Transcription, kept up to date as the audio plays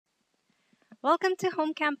Welcome to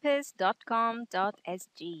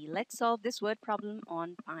homecampus.com.sg. Let's solve this word problem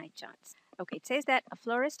on pie charts. Okay, it says that a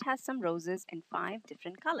florist has some roses in 5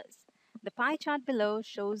 different colors. The pie chart below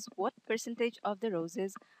shows what percentage of the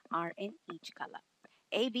roses are in each color.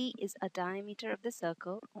 AB is a diameter of the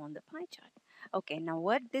circle on the pie chart. Okay, now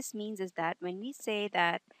what this means is that when we say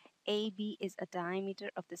that AB is a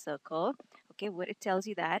diameter of the circle, okay, what it tells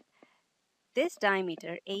you that this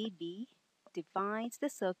diameter AB divides the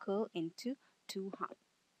circle into two halves.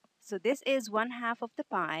 So this is one half of the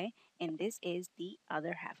pie and this is the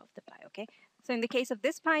other half of the pie, okay? So in the case of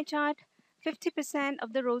this pie chart, 50%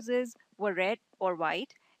 of the roses were red or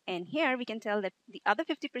white, and here we can tell that the other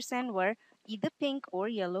 50% were either pink or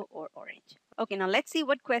yellow or orange. Okay, now let's see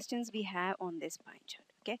what questions we have on this pie chart,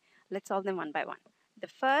 okay? Let's solve them one by one. The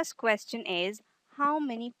first question is, how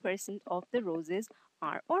many percent of the roses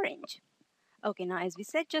are orange? Okay, now as we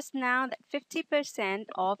said just now that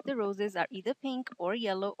 50% of the roses are either pink or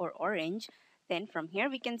yellow or orange, then from here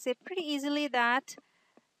we can say pretty easily that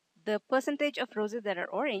the percentage of roses that are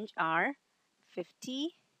orange are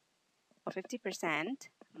 50 or 50%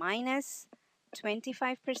 minus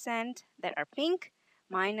 25% that are pink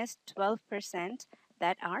minus 12%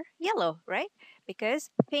 that are yellow, right? Because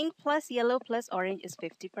pink plus yellow plus orange is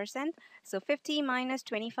 50%. So 50 minus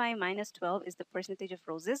 25 minus 12 is the percentage of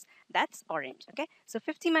roses. That's orange, okay? So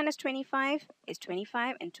 50 minus 25 is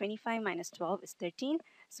 25 and 25 minus 12 is 13.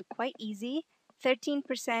 So quite easy.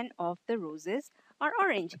 13% of the roses are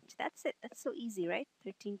orange. That's it. That's so easy, right?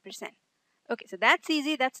 13%. Okay, so that's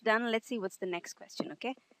easy. That's done. Let's see what's the next question,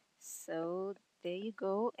 okay? So there you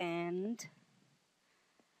go. And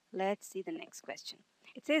let's see the next question.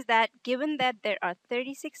 It says that given that there are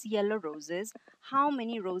 36 yellow roses, how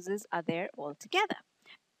many roses are there altogether?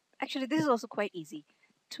 Actually, this is also quite easy.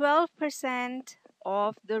 12%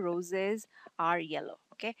 of the roses are yellow,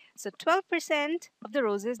 okay? So 12% of the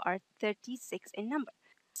roses are 36 in number.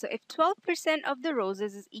 So if 12% of the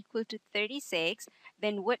roses is equal to 36,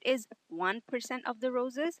 then what is 1% of the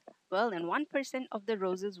roses? Well, then 1% of the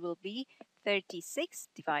roses will be 36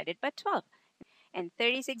 divided by 12. And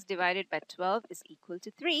 36 divided by 12 is equal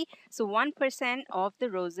to 3. So 1% of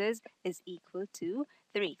the roses is equal to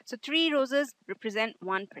 3. So 3 roses represent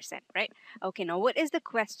 1%, right? Okay, now what is the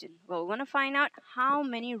question? Well, we want to find out how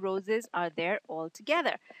many roses are there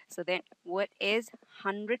altogether. So then what is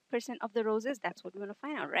 100% of the roses? That's what we want to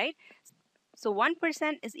find out, right? So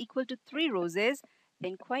 1% is equal to 3 roses.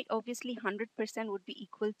 Then quite obviously 100% would be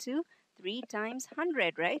equal to 3 times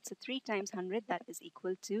 100, right? So 3 times 100, that is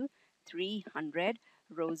equal to 300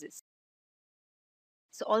 roses.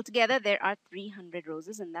 So altogether there are 300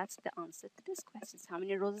 roses, and that's the answer to this question. So how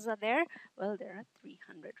many roses are there? Well, there are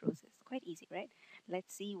 300 roses. Quite easy, right?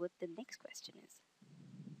 Let's see what the next question is.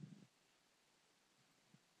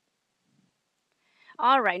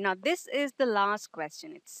 All right, now this is the last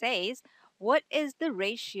question. It says, what is the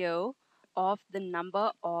ratio of the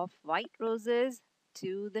number of white roses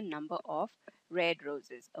to the number of red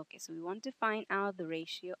roses? Okay, so we want to find out the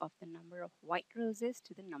ratio of the number of white roses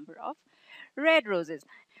to the number of red roses.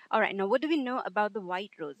 All right, now what do we know about the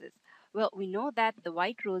white roses? Well, we know that the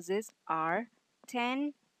white roses are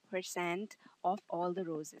 10% of all the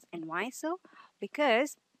roses. And why so?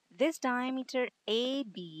 Because this diameter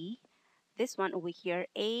AB, this one over here,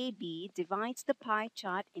 AB, divides the pie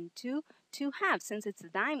chart into two halves. Since it's a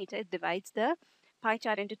diameter, it divides the pie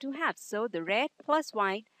chart into two halves. So the red plus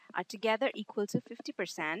white are together equal to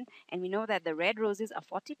 50%, and we know that the red roses are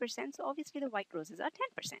 40%, so obviously the white roses are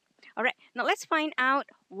 10%. All right, now let's find out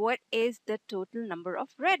what is the total number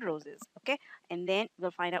of red roses, okay? And then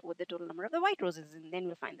we'll find out what the total number of the white roses is, and then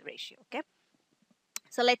we'll find the ratio, okay?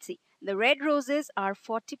 So let's see. The red roses are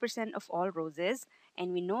 40% of all roses,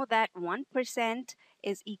 and we know that 1%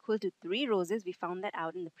 is equal to 3 roses. We found that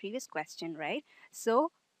out in the previous question, right?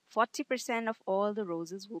 So 40% of all the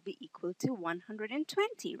roses will be equal to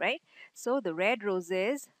 120, right? So the red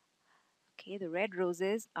roses, okay, the red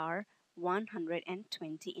roses are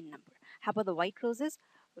 120 in number. How about the white roses?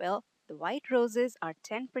 Well, the white roses are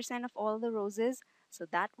 10% of all the roses, so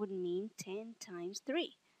that would mean 10 times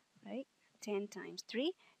 3, right? 10 times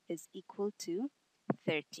 3 is equal to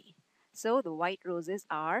 30. So the white roses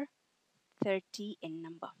are 30 in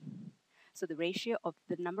number. So the ratio of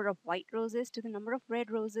the number of white roses to the number of red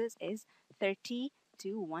roses is 30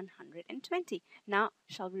 to 120. Now,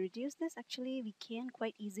 shall we reduce this? Actually, we can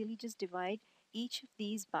quite easily just divide each of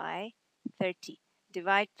these by 30.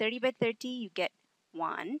 Divide 30 by 30, you get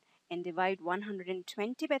 1. And divide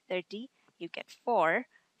 120 by 30, you get 4.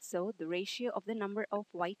 So the ratio of the number of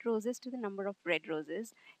white roses to the number of red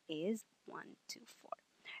roses is 1 to 4.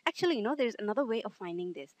 Actually, there's another way of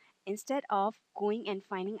finding this. Instead of going and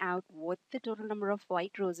finding out what the total number of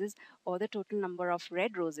white roses or the total number of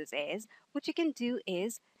red roses is, what you can do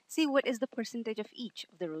is see what is the percentage of each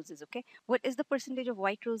of the roses, okay? What is the percentage of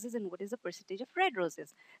white roses and what is the percentage of red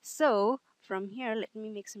roses? So from here, let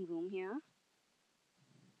me make some room here.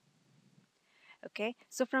 Okay,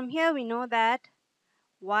 so from here we know that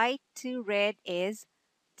white to red is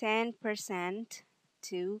 10%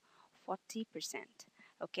 to 40%.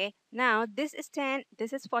 Okay, now this is 10,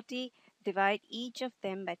 this is 40. Divide each of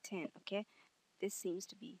them by 10. Okay, this seems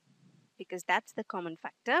to be, because that's the common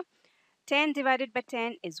factor. 10 divided by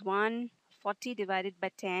 10 is 1. 40 divided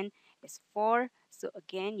by 10 is 4. So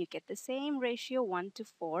again, you get the same ratio, 1 to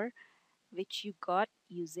 4, which you got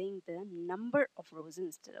using the number of roses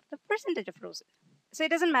instead of the percentage of roses. So it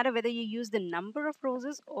doesn't matter whether you use the number of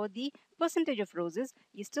roses or the percentage of roses,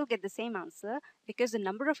 you still get the same answer, because the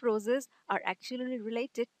number of roses are actually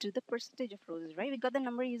related to the percentage of roses, right? We got the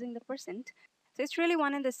number using the percent. So it's really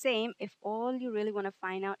one and the same if all you really want to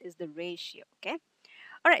find out is the ratio, okay?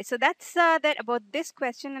 All right, so that's that about this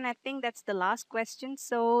question, and I think that's the last question.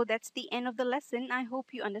 So that's the end of the lesson. I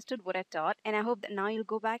hope you understood what I taught, and I hope that now you'll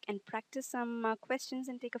go back and practice some questions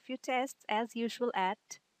and take a few tests as usual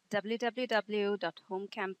at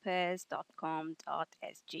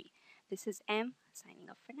www.homecampus.com.sg. This is M signing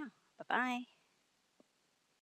off for now. Bye bye.